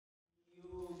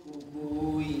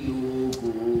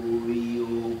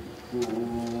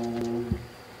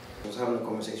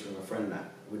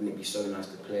be so nice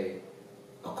to play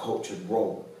a cultured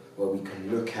role where we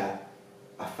can look at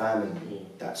a family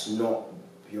that's not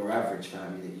your average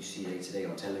family that you see day to day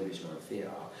on television or in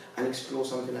theatre, and explore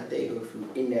something that they go through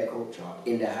in their culture,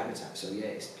 in their habitat. So yeah,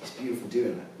 it's beautiful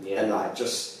doing that. Yeah. And like,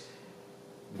 just,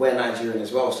 we're Nigerian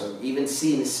as well, so even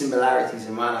seeing the similarities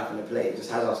in my life and the play, it just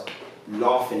has us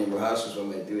laughing in rehearsals when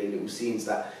we're doing little scenes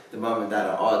that the mum and dad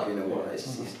are arguing and whatnot.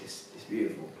 It's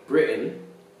beautiful. Britain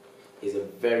is a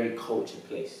very cultured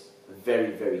place,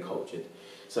 very, very cultured.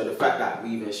 So the fact that we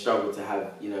even struggle to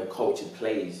have, you know, cultured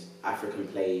plays, African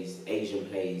plays, Asian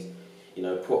plays, you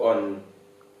know, put on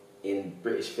in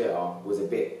British theatre was a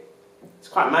bit, it's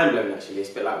quite mind-blowing actually.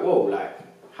 It's a bit like, whoa, like,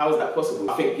 how is that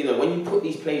possible? I think, you know, when you put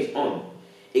these plays on,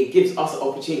 it gives us an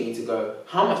opportunity to go,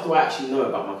 how much do I actually know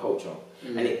about my culture?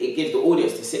 And it gives the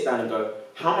audience to sit down and go,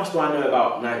 how much do I know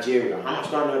about Nigeria? How much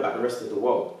do I know about the rest of the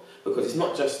world? Because it's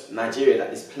not just Nigeria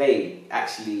that this play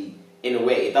actually, in a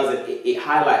way, it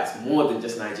highlights more than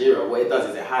just Nigeria. What it does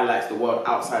is it highlights the world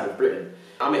outside of Britain.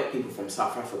 I met people from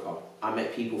South Africa. I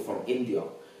met people from India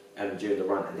during the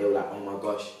run, and they were like, oh my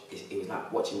gosh, it was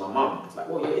like watching my mum. I was like,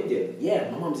 well, you're Indian? Yeah,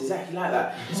 my mum's exactly like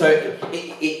that. So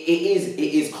it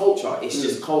is culture, it's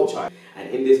just culture. And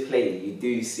in this play, you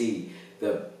do see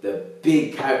the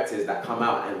big characters that come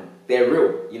out, and they're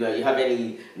real. You know, you have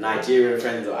any Nigerian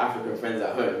friends or African friends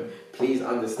at home, please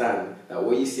understand that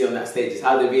what you see on that stage is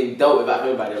how they're being dealt with at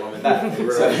home by their mum and dad.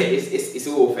 So it's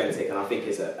all authentic, and I think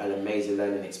it's an amazing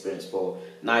learning experience for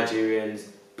Nigerians,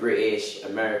 British,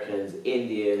 Americans,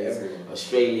 Indians,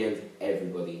 Australians,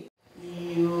 everybody.